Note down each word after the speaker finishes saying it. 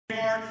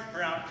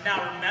Around.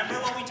 Now remember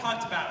what we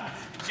talked about.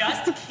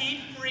 Just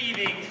keep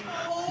breathing.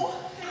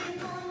 Oh, thank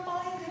you for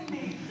reminding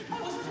me.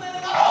 I was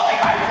planning on holding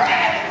my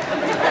breath.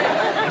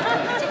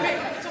 It's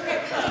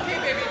okay,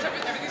 baby.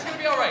 Everything's gonna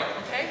be all right,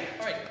 okay?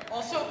 All right.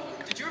 Also,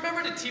 did you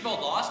remember to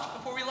TiVo Lost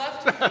before we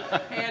left?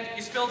 And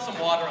you spilled some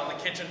water on the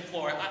kitchen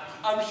floor.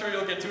 I'm sure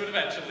you'll get to it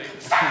eventually.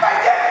 Suck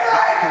my dick,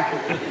 Frank!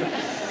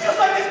 Feels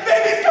like this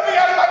baby's coming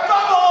out of my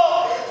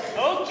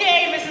bubble!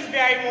 Okay, Mrs.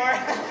 Barrymore.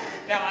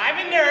 Now I'm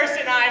a nurse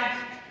and I'm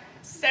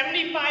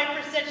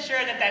 75%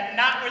 sure that that's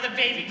not where the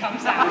baby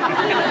comes out.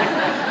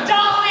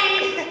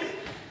 Dolly!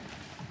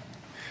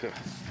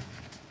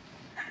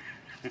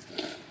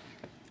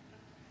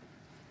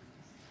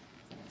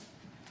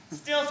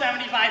 Still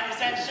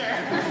 75% sure.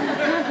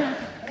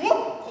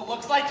 Whoop!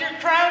 Looks like you're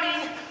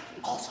crowning.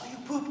 Also, you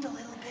pooped a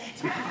little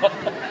bit.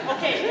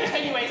 Okay,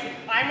 anyways,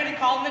 I'm gonna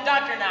call him the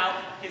doctor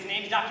now. His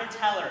name's Dr.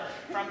 Teller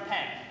from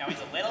Penn. Now,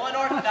 he's a little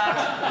unorthodox,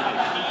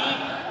 but he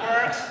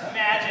works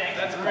magic.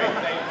 That's great,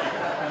 thank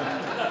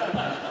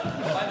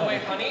you. By the way,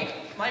 honey,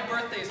 my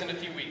birthday's in a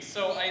few weeks,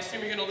 so I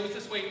assume you're gonna lose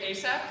this weight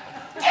ASAP?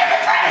 Damn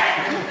it,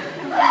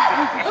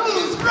 Frank!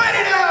 Who's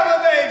ready to have a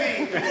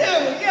baby?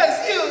 You,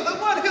 yes, you, the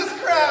one who's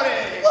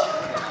crowded.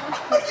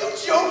 Are you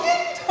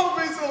joking? Don't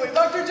be silly.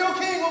 Dr. Joe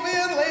King will be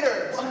in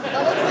later.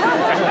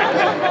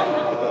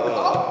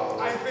 Oh,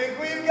 I think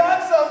we've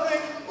got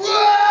something.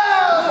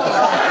 Whoa!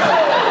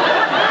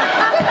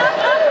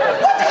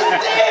 What is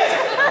this?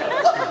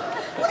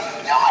 What are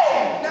you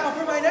doing? Now,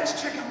 for my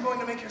next trick, I'm going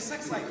to make your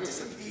sex life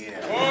disappear.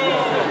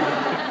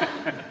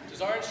 Whoa.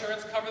 Does our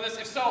insurance cover this?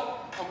 If so,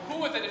 I'm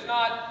cool with it. If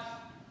not,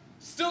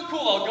 still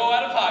cool. I'll go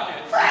out of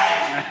pocket.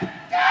 Frank!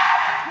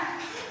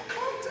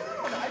 Calm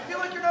down. I feel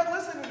like you're not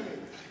listening to me.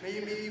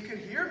 Maybe you could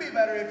hear me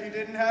better if you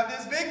didn't have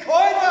this big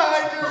coin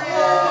behind your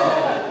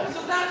ear.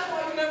 So that's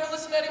why you never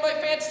listen to any of my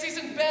fantasies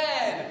in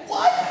bed.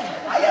 What?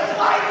 I am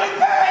blind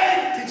with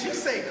pain! Did you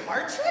say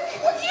card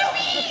trick? What do you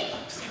mean?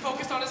 Stay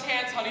focused on his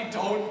hands, honey.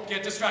 Don't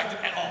get distracted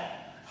at all.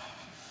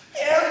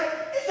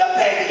 There is a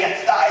baby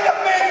inside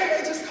of me!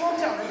 Hey, just calm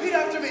down. Repeat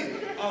after me.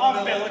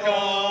 Umbilical.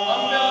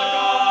 Umbilical.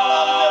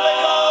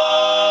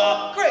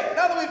 Great.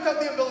 Now that we've cut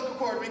the umbilical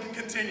cord, we can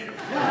continue.